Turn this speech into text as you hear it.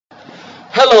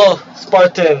Hello,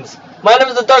 Spartans. My name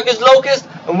is the Darkest Locust,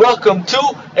 and welcome to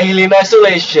Alien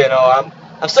Isolation. I'm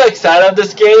so excited of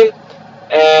this game,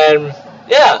 and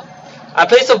yeah, I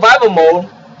play survival mode,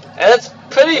 and it's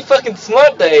pretty fucking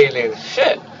smart. The alien,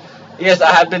 shit. Yes,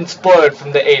 I have been spoiled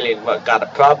from the alien, but got a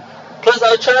problem. Plus,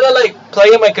 I was trying to like play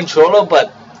in my controller,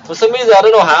 but for some reason I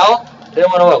don't know how. It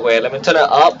didn't want to work. Wait, let me turn it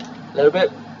up a little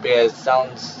bit because it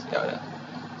sounds. Yeah.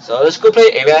 So let's go play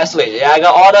Alien Isolation. Yeah, I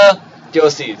got all the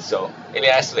DLCs, so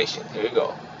Alien Isolation. Here we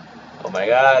go. Oh my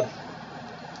god.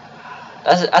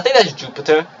 I think that's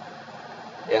Jupiter.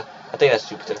 Yeah, I think that's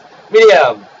Jupiter.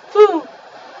 Medium. Woo.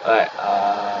 Alright,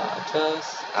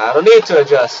 adjust. I don't need to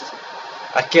adjust.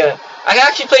 I can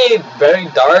actually play it very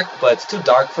dark, but it's too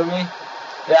dark for me.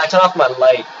 Yeah, I turn off my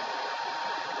light.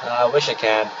 I wish I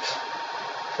can.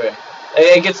 Okay.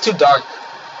 It gets too dark.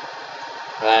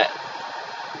 Right.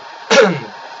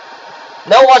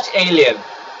 Now watch Alien.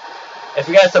 If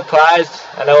you guys surprised,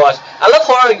 I love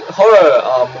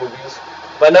horror movies,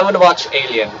 but I never watch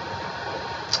Alien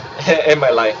in my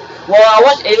life. Well, I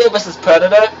watched Alien vs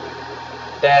Predator,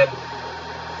 then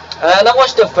and I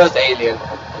watched the first Alien.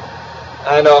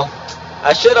 I know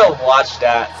I should have watched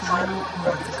that.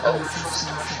 Oh,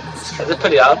 is it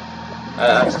pretty loud?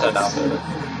 I just turned down a little bit.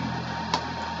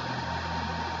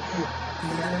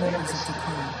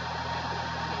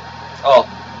 Oh,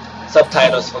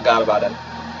 subtitles, forgot about it.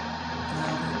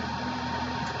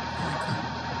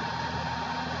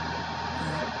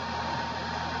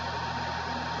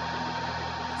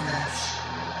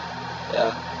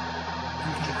 Yeah.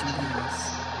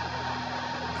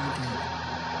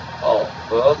 Oh,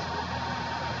 well.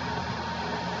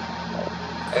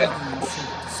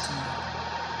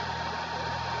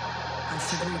 I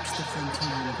should reach the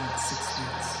frontier in about 6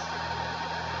 weeks.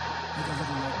 With a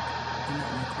little luck, the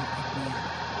network will pick me up.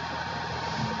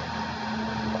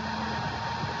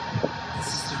 This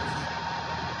is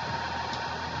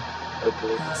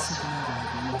Ripley. Okay. I'll survive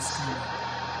when this time.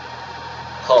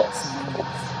 Oh.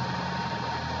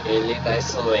 Alien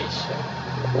Isolation.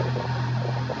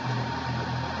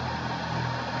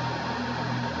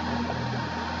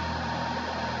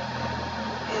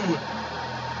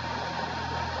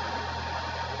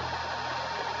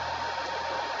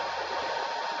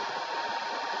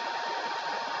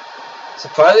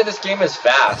 Surprisingly, this game is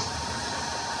fast.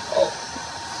 Oh.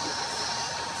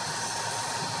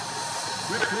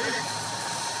 Ripley?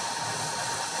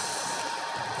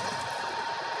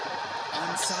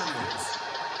 I'm Samuels.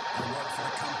 I work for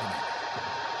the company.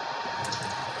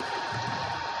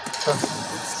 It's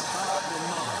about your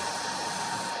mother.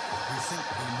 We think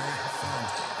we may have found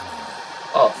her.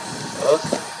 Oh.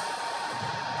 Okay.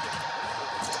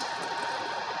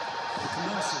 The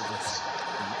commercial list,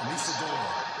 the Musadora,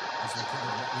 has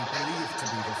recovered what we believe to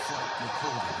be the flight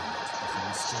recorder unit of the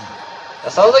Nostromo.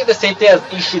 That sounds like the same thing as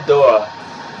Ishidora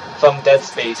from Dead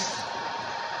Space.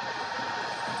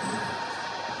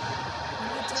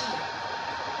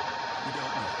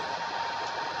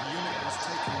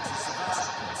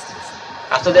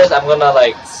 After this, I'm gonna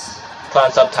like put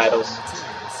on subtitles.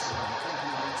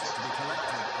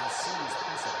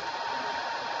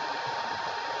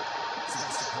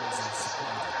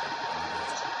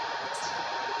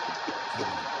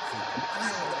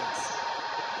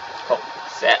 Oh,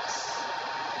 sex.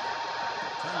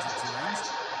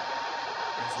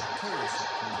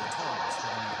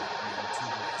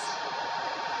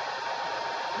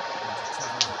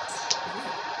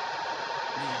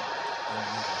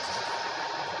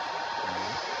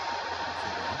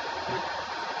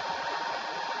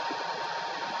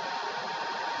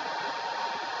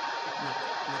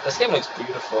 This game looks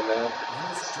beautiful, man.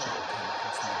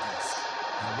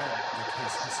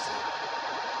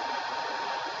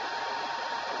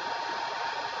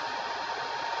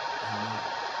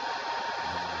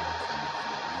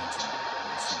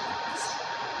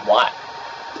 What?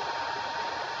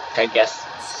 Can I guess?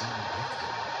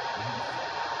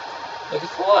 Looking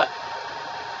for what?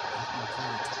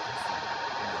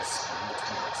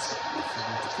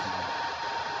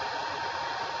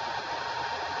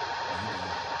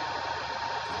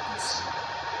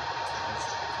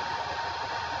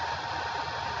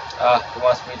 He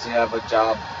wants me to have a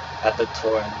job at the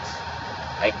Torrent,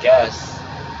 I guess.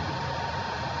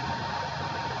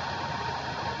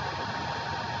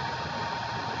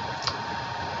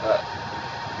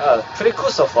 Pretty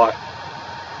cool so far.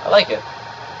 I like it.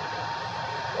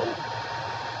 Oh.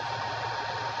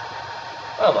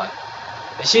 Where am I?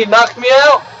 Did she knock me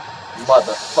out?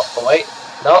 Motherfucker, wait.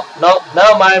 No,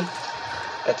 never mind.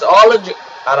 It's all a dream.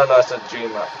 I don't know, it's a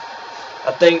dream.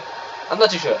 I think, I'm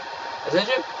not too sure. Is it a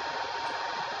dream?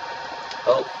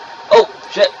 Oh,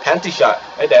 Shit, panty shot.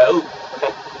 Right there. Ooh.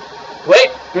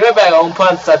 Wait, be right back. I'll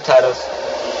put on subtitles.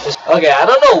 Okay, I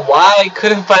don't know why I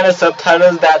couldn't find the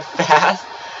subtitles that fast.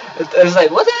 It was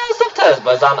like, what the hell is subtitles?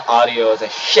 But it's on audio. It's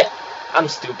like, shit, I'm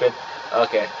stupid.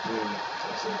 Okay.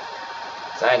 Let's see.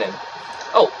 Sign in.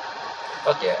 Oh,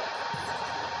 fuck yeah.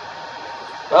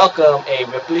 Welcome, A.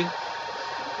 Ripley.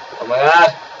 Oh my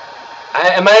god.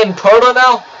 Am I in Portal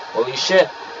now? Holy shit.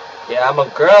 Yeah, I'm a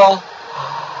girl.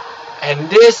 And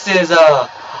this is,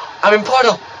 I'm in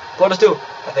Portal. Portal 2,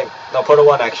 I think. No, Portal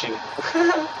 1, actually.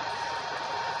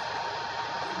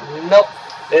 Nope.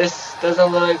 This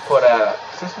doesn't look like Portal.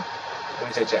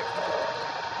 Let me check.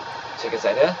 Check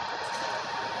inside here.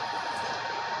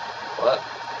 What?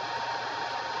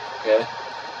 Okay.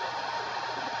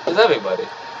 Where's everybody?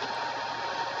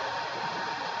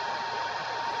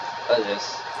 What is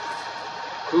this?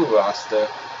 Crew roster.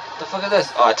 What the fuck is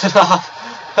this? Oh, I turned it off.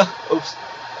 Oops.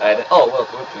 Alright. Oh,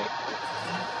 look, Ripley.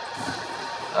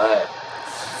 Alright.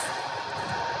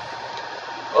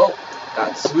 Oh,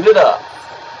 got suited up.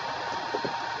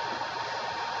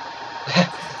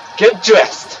 Get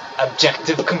dressed.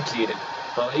 Objective completed.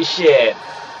 Holy shit.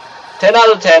 10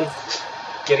 out of 10.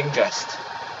 Getting dressed.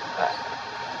 Alright.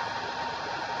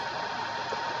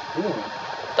 Ooh.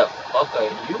 What the fuck are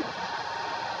you?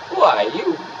 Who are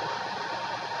you?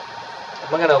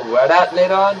 Am I gonna wear that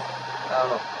later on?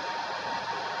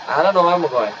 I don't know where I'm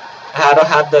going. I don't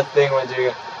have the thing where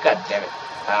you. God damn it!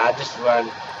 I just run.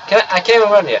 I can't even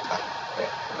run yet. Okay.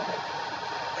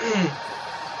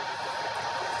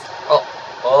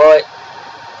 Oh,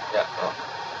 yeah. Oh.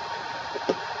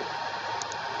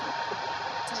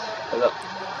 What's up?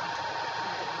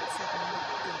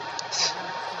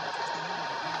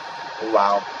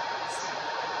 Wow.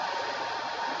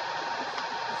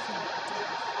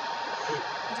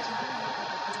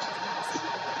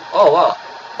 Oh wow.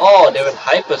 Oh, they're in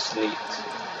hypersleep.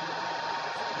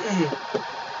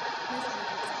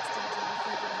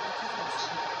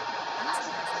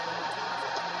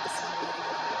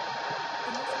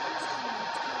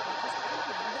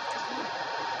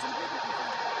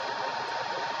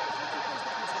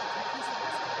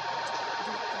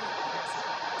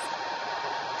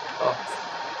 Oh.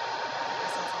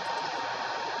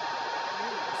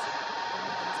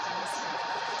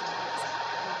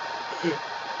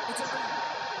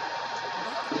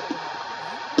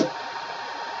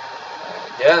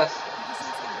 Yes.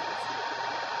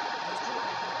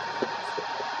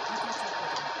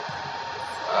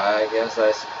 I guess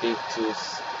I speak to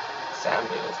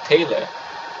Samuel Taylor,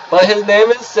 but his name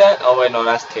is Sam. Oh wait, no,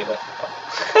 that's Taylor.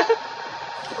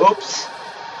 Oh. Oops.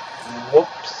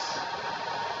 Whoops.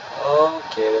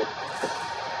 Okay.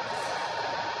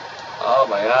 Oh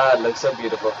my God, looks so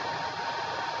beautiful.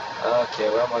 Okay,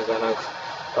 where am I gonna go?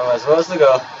 Where am I supposed to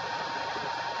go?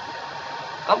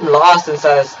 I'm lost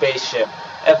inside a spaceship.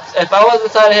 If I was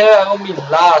inside here, I'm gonna be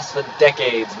lost for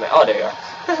decades, man. Oh, there you are.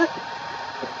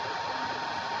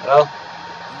 Hello?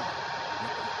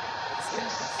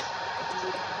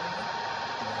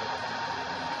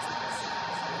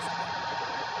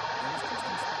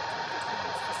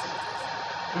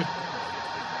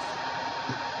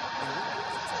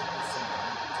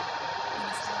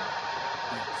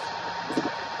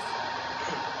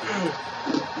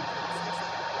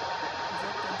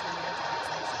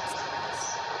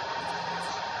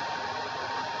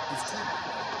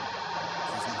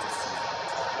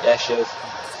 Yeah, she is.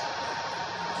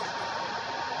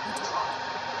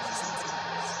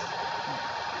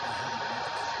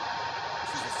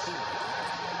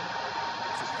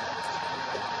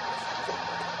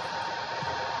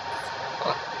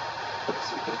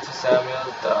 Speaking to Samuel,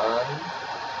 done.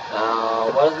 Now,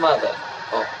 what is mother?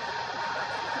 Oh.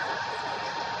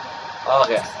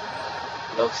 Okay.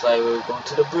 Looks like we'll go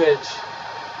to the bridge.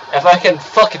 If I can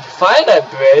fucking find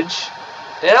that bridge,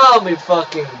 then I'll be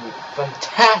fucking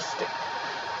fantastic.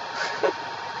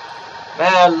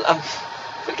 Man, I'm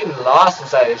freaking lost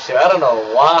inside this ship. I don't know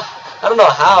why. I don't know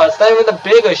how. It's not even the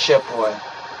bigger ship one.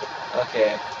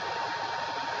 Okay.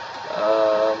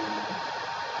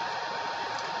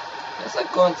 Let's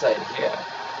like go inside here.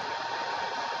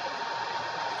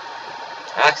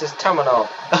 Access terminal.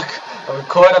 A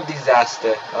record of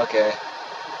disaster. Okay.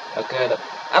 Okay.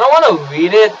 I don't want to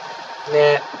read it.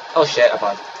 Nah. Oh shit, I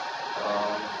paused.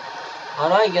 How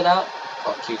do I get out?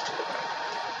 Oh, keys to the back.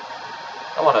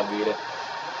 I want to read it.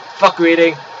 Fuck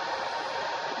reading.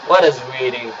 What is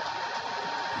reading?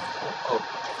 Oh,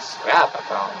 scrap I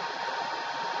found.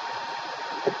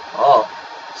 Oh,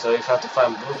 so you have to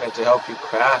find blueprint to help you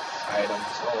craft items.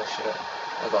 Oh shit,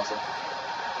 that's awesome.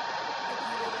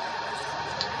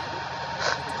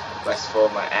 Rest for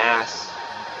my ass.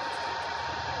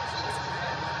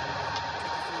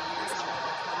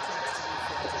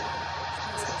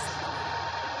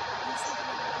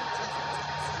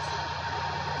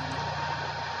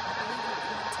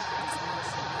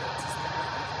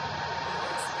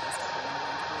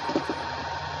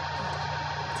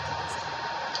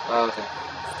 Oh, okay.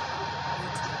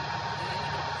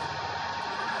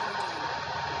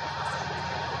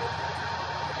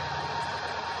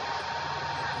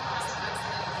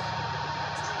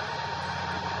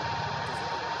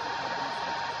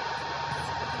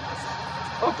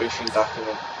 Oh, briefing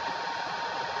document.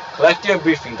 Collect your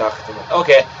briefing document.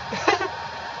 Okay.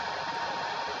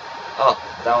 Oh,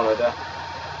 that one right there.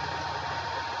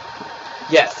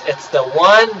 Yes, it's the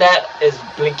one that is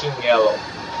blinking yellow.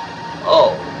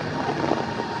 Oh.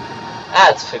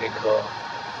 That's pretty cool.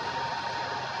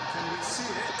 Can we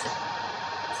see it?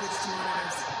 Switch to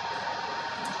monitors.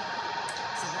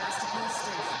 Sevastopol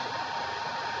Station.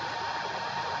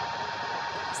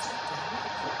 Is that down?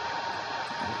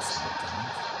 Looks like that.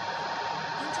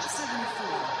 174,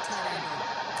 tight angle.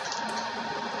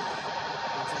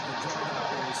 Looks like the drive out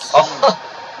there is Oh,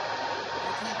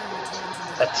 I can't bring the teams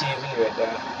into a the TV right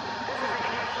there.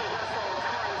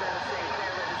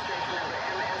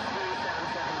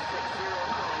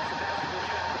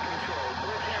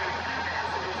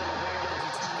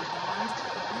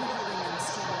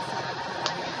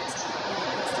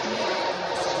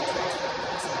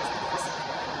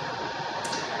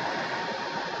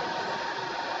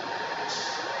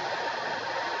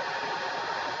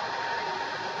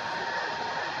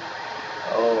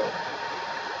 Oh.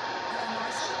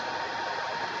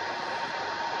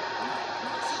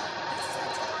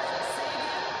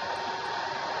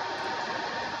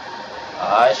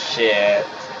 Ah, shit.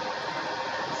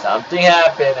 Something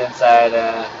happened inside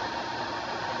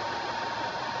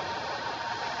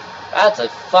That's a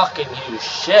fucking huge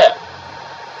ship.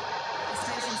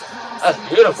 That's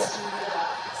beautiful.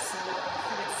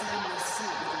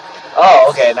 Oh,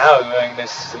 okay, now we're wearing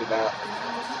this suit now.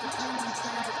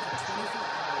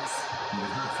 We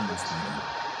heard from this man.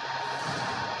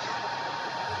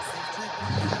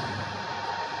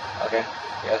 Okay,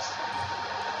 yes.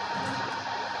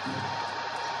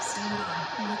 Stand by.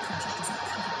 All contractors are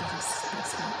covered by this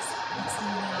space box. It's the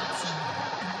only option,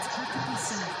 and it's perfectly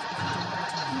safe if you do it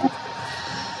right.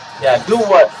 Yeah, do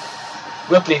what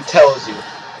Ripley tells you.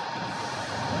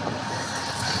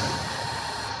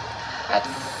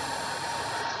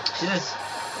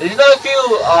 Did you not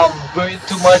feel breathe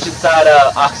too much inside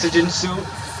a oxygen suit?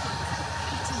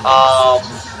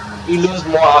 You lose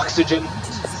more oxygen.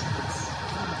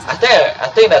 I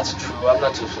think that's true. I'm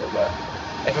not too sure, but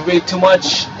if you breathe too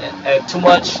much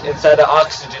inside the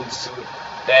oxygen suit,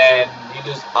 then you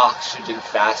lose oxygen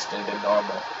faster than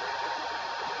normal.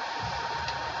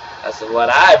 That's what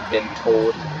I've been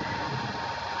told.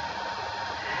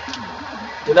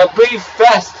 Do not breathe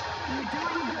fast.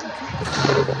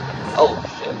 Oh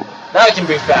shit! Now I can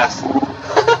breathe fast.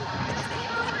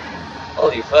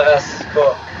 Holy fuck, that's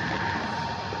cool.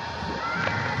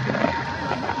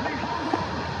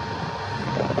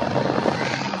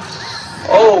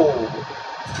 Oh,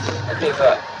 I think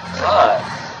that hot.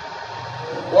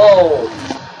 Whoa.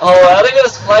 Oh, are they gonna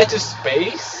fly to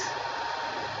space?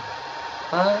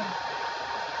 Huh?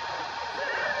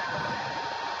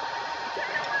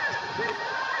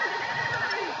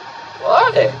 What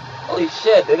are they? Holy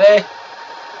shit, did they?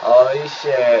 Holy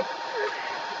shit.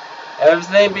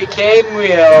 Everything became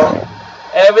real.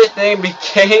 Everything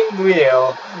became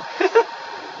real.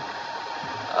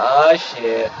 Ah,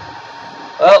 shit.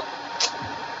 Well,